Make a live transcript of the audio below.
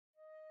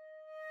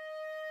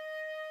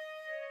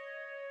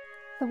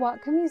The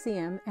Watka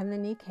Museum and the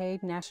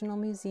Nikkei National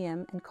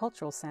Museum and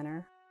Cultural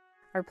Center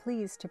are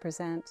pleased to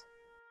present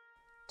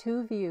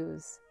Two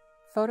Views,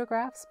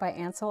 photographs by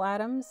Ansel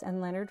and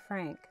Leonard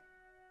Frank.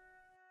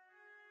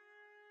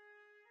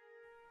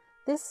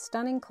 This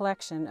stunning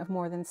collection of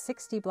more than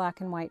 60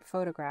 black and white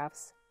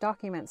photographs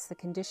documents the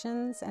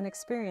conditions and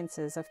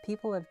experiences of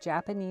people of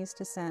Japanese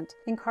descent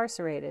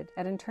incarcerated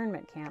at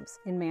internment camps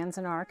in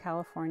Manzanar,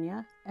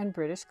 California, and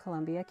British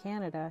Columbia,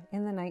 Canada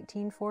in the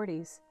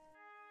 1940s.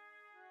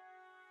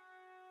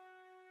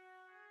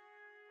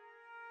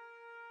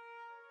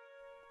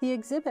 The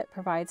exhibit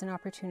provides an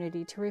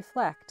opportunity to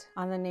reflect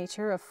on the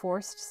nature of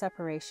forced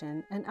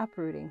separation and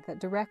uprooting that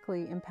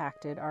directly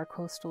impacted our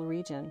coastal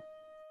region.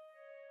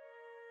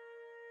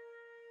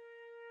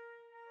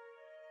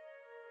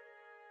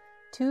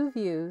 Two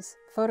Views,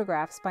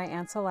 photographs by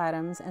Ansel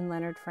and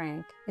Leonard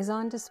Frank, is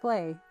on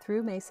display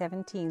through May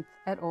 17th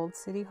at Old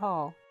City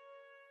Hall.